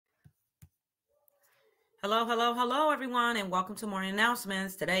Hello, hello, hello, everyone, and welcome to Morning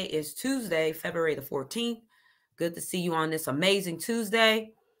Announcements. Today is Tuesday, February the 14th. Good to see you on this amazing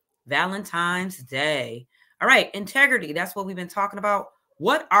Tuesday, Valentine's Day. All right, integrity. That's what we've been talking about.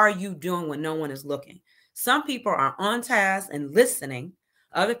 What are you doing when no one is looking? Some people are on task and listening.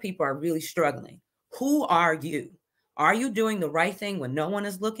 Other people are really struggling. Who are you? Are you doing the right thing when no one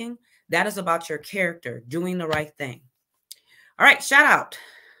is looking? That is about your character, doing the right thing. All right, shout out.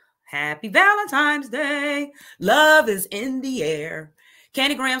 Happy Valentine's Day. Love is in the air.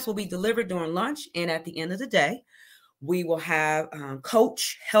 Candygrams will be delivered during lunch and at the end of the day. We will have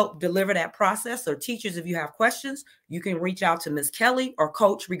Coach help deliver that process. So teachers, if you have questions, you can reach out to Ms. Kelly or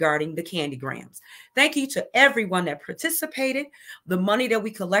Coach regarding the Candygrams. Thank you to everyone that participated. The money that we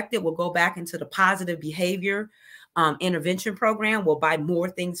collected will go back into the positive behavior intervention program. We'll buy more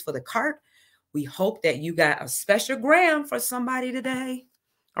things for the cart. We hope that you got a special gram for somebody today.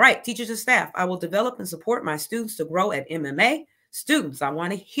 All right, teachers and staff, I will develop and support my students to grow at MMA. Students, I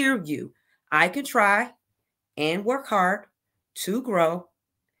want to hear you. I can try and work hard to grow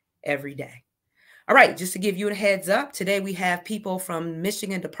every day. All right, just to give you a heads up, today we have people from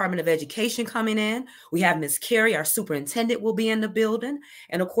Michigan Department of Education coming in. We have Ms. Carey, our superintendent, will be in the building.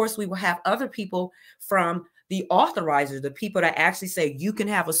 And of course, we will have other people from the authorizers, the people that actually say you can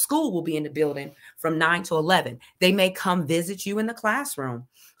have a school, will be in the building from 9 to 11. They may come visit you in the classroom.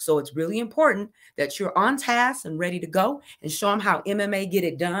 So it's really important that you're on task and ready to go and show them how MMA get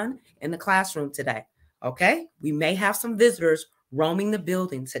it done in the classroom today. Okay, we may have some visitors roaming the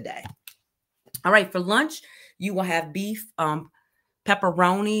building today. All right, for lunch, you will have beef,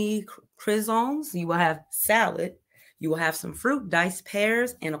 pepperoni, croissants. You will have salad. You will have some fruit, diced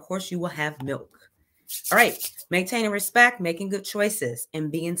pears, and of course, you will have milk. All right, maintaining respect, making good choices,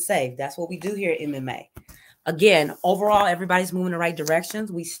 and being safe. That's what we do here at MMA. Again, overall, everybody's moving in the right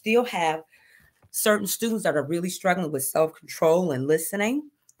directions. We still have certain students that are really struggling with self-control and listening.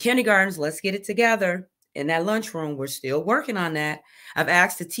 Kindergartens, let's get it together. In that lunchroom, we're still working on that. I've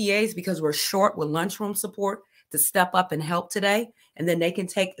asked the TAs, because we're short with lunchroom support, to step up and help today. And then they can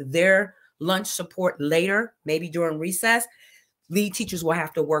take their lunch support later, maybe during recess. Lead teachers will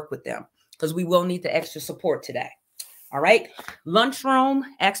have to work with them because we will need the extra support today. All right. Lunchroom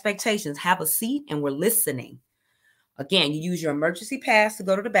expectations. Have a seat and we're listening. Again, you use your emergency pass to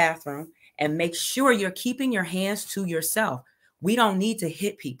go to the bathroom and make sure you're keeping your hands to yourself. We don't need to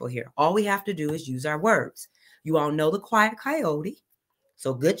hit people here. All we have to do is use our words. You all know the quiet coyote.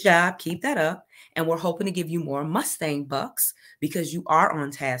 So good job. Keep that up. And we're hoping to give you more Mustang bucks because you are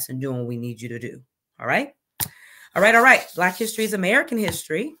on task and doing what we need you to do. All right. All right. All right. Black history is American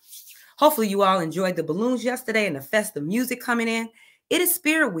history. Hopefully you all enjoyed the balloons yesterday and the festive music coming in. It is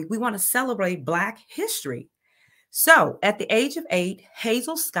Spirit Week. We want to celebrate Black history. So at the age of 8,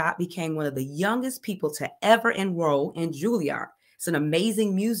 Hazel Scott became one of the youngest people to ever enroll in Juilliard. It's an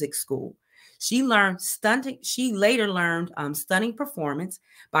amazing music school. She later learned stunning performance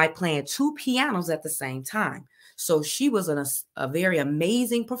by playing 2 pianos at the same time. So she was a very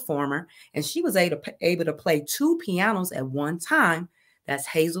amazing performer, and she was able to play 2 pianos at one time. That's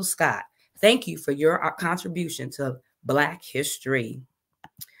Hazel Scott. Thank you for your contribution to Black history.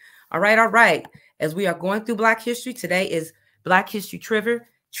 All right, all right. As we are going through Black history, today is Black History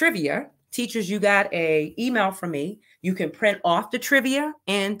Trivia. Teachers, you got an email from me. You can print off the trivia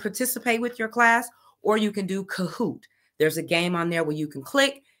and participate with your class, or you can do Kahoot. There's a game on there where you can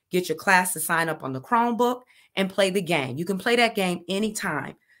click, get your class to sign up on the Chromebook, and play the game. You can play that game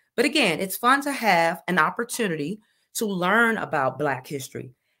anytime. But again, it's fun to have an opportunity to learn about Black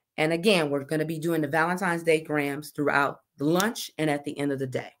history. And again, we're going to be doing the Valentine's Day grams throughout the lunch and at the end of the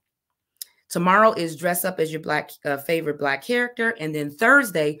day. Tomorrow is dress up as your favorite Black character. And then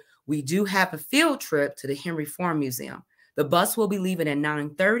Thursday, we do have a field trip to the Henry Ford Museum. The bus will be leaving at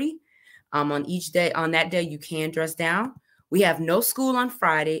 9:30. On that day, you can dress down. We have no school on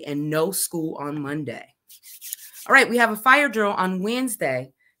Friday and no school on Monday. All right, we have a fire drill on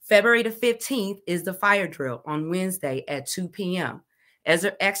Wednesday. February the 15th is the fire drill on Wednesday at 2 p.m. As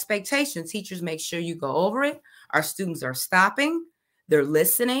an expectation, teachers, make sure you go over it. Our students are stopping. They're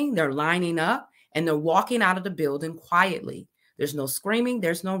listening, they're lining up, and they're walking out of the building quietly. There's no screaming,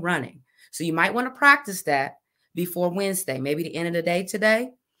 there's no running. So you might want to practice that before Wednesday, maybe the end of the day today.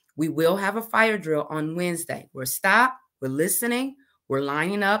 We will have a fire drill on Wednesday. We're stopped, we're listening, we're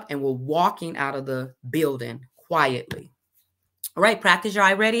lining up, and we're walking out of the building quietly. All right, practice your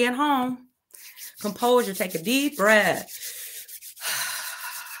I ready at home. Composure, take a deep breath.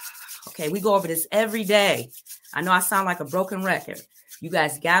 Okay, we go over this every day. I know I sound like a broken record. You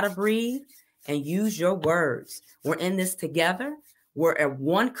guys got to breathe and use your words. We're in this together. We're at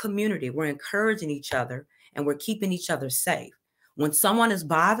one community. We're encouraging each other and we're keeping each other safe. When someone is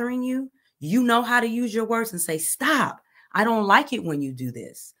bothering you, you know how to use your words and say, stop. I don't like it when you do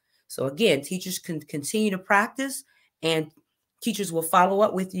this. So again, teachers can continue to practice and teachers will follow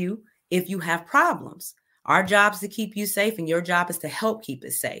up with you if you have problems. Our job is to keep you safe and your job is to help keep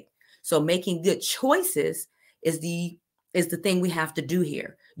it safe. So making good choices is the thing we have to do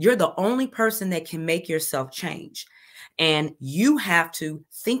here. You're the only person that can make yourself change. And you have to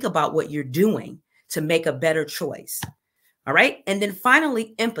think about what you're doing to make a better choice. All right. And then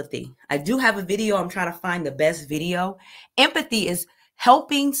finally, empathy. I do have a video. I'm trying to find the best video. Empathy is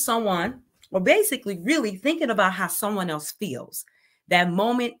helping someone, or basically really thinking about how someone else feels. That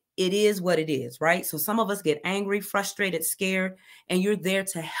moment, it is what it is, right? So some of us get angry, frustrated, scared, and you're there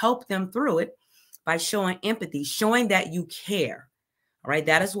to help them through it by showing empathy, showing that you care. All right.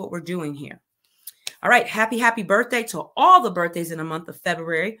 That is what we're doing here. All right. Happy birthday to all the birthdays in the month of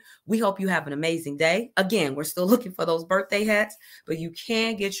February. We hope you have an amazing day. Again, we're still looking for those birthday hats, but you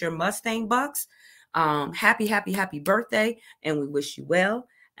can get your Mustang bucks. Happy birthday. And we wish you well.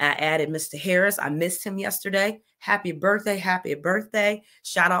 I added Mr. Harris. I missed him yesterday. Happy birthday. Happy birthday.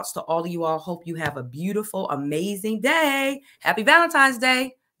 Shout outs to all of you all. Hope you have a beautiful, amazing day. Happy Valentine's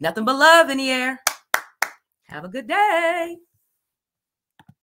Day. Nothing but love in the air. Have a good day.